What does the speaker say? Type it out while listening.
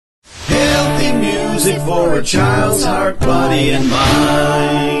music for a child's heart, body, and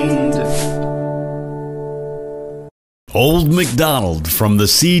mind. Old MacDonald from the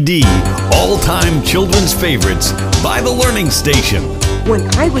CD, All-Time Children's Favorites by The Learning Station. When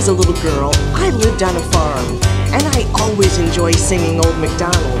I was a little girl, I lived on a farm, and I always enjoyed singing Old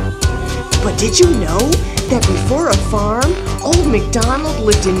MacDonald. But did you know that before a farm, Old MacDonald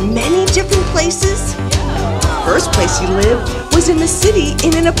lived in many different places? The first place he lived was in the city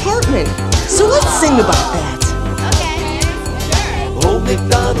in an apartment. So let's sing about that. Old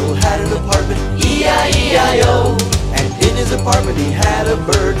MacDonald had an apartment, E-I-E-I-O. And in his apartment he had a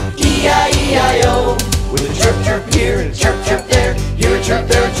bird, E-I-E-I-O. With a chirp, chirp here and a chirp, chirp there. Here a chirp,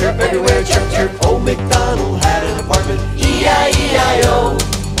 there a chirp, everywhere a chirp, chirp. Old MacDonald had an apartment, E-I-E-I-O.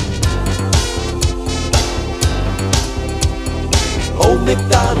 Old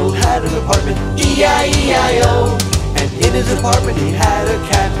MacDonald had an apartment, E-I-E-I-O. And in his apartment he had a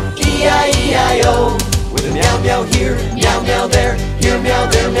cat, E-I-E-I-O. With a meow meow here, meow meow there. Here meow,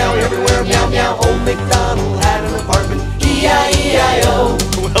 there meow, everywhere meow meow. Old MacDonald had an apartment, E-I-E-I-O.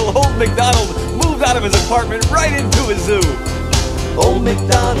 Well, Old MacDonald moved out of his apartment right into a zoo. Old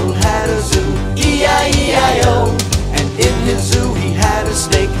MacDonald had a zoo, E-I-E-I-O. And in his zoo he had a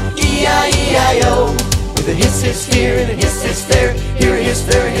snake, E-I-E-I-O. With a hiss hiss here and a hiss hiss there. Here a hiss,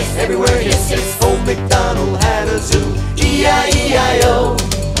 there a hiss, everywhere a hiss hiss. Old MacDonald had a zoo, E-I-E-I-O.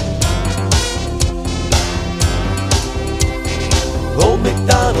 Old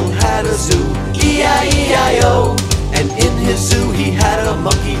MacDonald had a zoo, E-I-E-I-O. And in his zoo he had a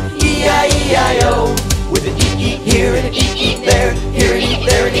monkey, E-I-E-I-O. With an eat here and an eat there. Here an eat,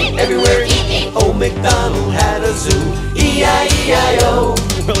 there an eat, everywhere eat. Old MacDonald had a zoo, E-I-E-I-O.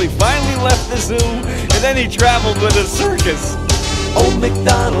 Well, he finally left the zoo, and then he traveled with a circus. Old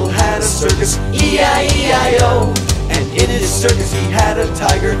MacDonald had a circus, E-I-E-I-O. And in his circus he had a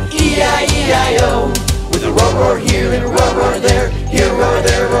tiger, E-I-E-I-O. With a roar roar here and a roar roar there. Here roar,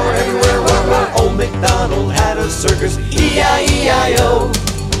 there roar, everywhere roar roar. Old MacDonald had a circus, E-I-E-I-O.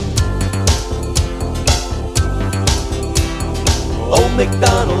 Old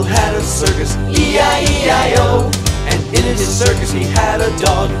MacDonald had a circus, E-I-E-I-O. And in his circus he had a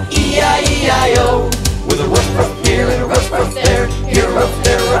dog, E-I-E-I-O. With a ruff ruff here and a ruff ruff there. Here a ruff,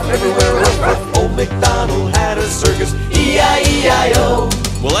 there a ruff, everywhere a ruff ruff. Old MacDonald had a circus, E-I-E-I-O.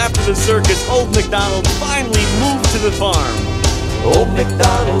 Well, after the circus, Old MacDonald finally moved to the farm. Old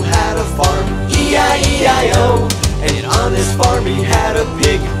MacDonald had a farm, E-I-E-I-O. And on his farm he had a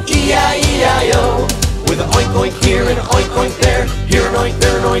pig, E-I-E-I-O. With an oink oink here and an oink oink there. Here an oink,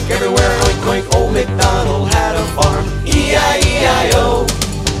 there an oink, everywhere an oink oink. Old MacDonald had a farm, E-I-E-I-O.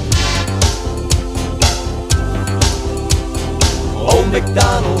 Old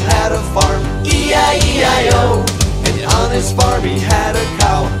MacDonald had a farm, E-I-E-I-O. And on his farm he had a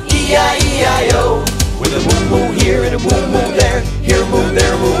cow, E-I-E-I-O. With a moo moo here and a moo moo there. Here moo,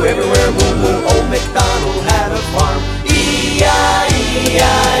 there moo, everywhere moo moo. Old MacDonald had a farm, E-I-E-I-O.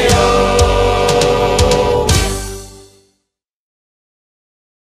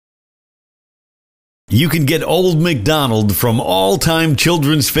 You can get Old MacDonald from All-Time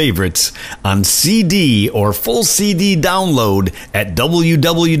Children's Favorites on CD or full CD download at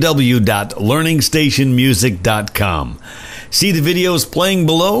www.learningstationmusic.com. See the videos playing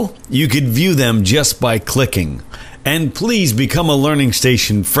below? You can view them just by clicking. And please become a Learning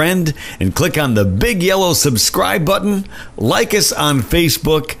Station friend and click on the big yellow subscribe button, like us on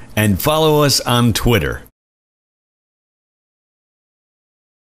Facebook, and follow us on Twitter.